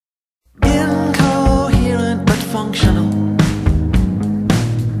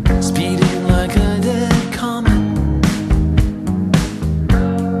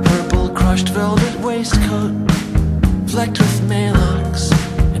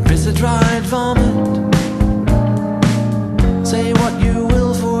the dried vomit. Say what you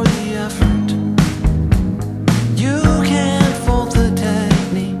will for the effort. You can't fault the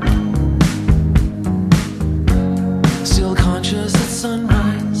technique. Still conscious at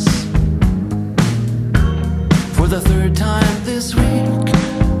sunrise. For the third time this week.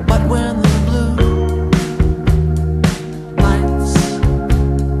 But when the blue lights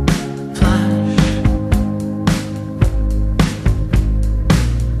flash,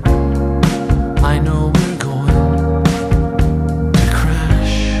 I know we're going to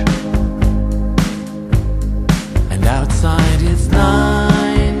crash. And outside it's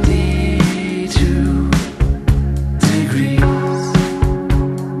 92 degrees.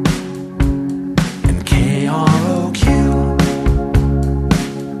 And KROQ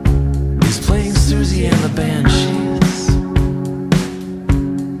is playing Susie and the Banshees.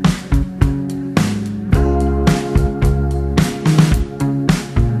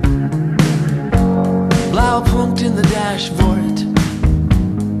 Blaupunkt in the dashboard,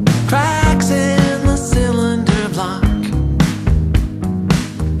 cracks in the cylinder block,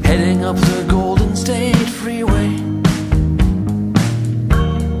 heading up the Golden State Freeway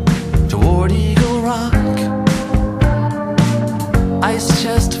toward Eagle Rock. Ice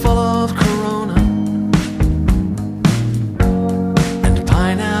chest full of Corona and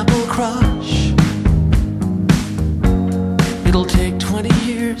pineapple crush. It'll take 20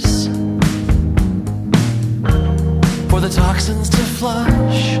 years for the toxins to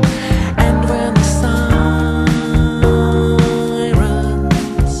flush. And when the sirens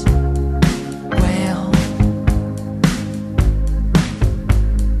wail,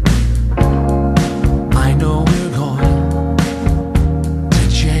 I know we're going to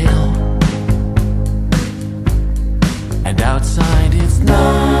jail. And outside it's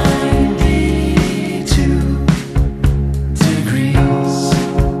 92 degrees.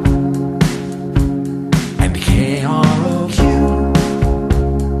 And KROQ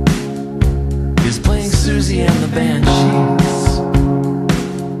is playing Susie and the Banshees.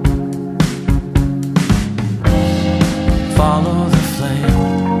 Follow the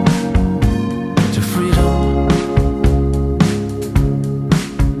flame to freedom.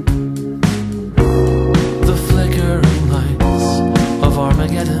 The flickering lights of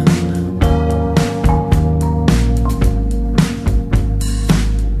Armageddon.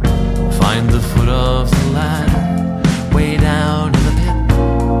 Find the foot of the ladder way down in the pit.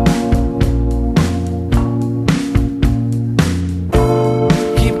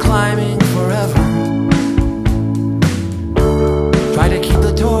 Keep climbing forever. Try to keep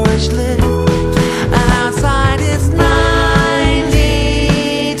the torch lit.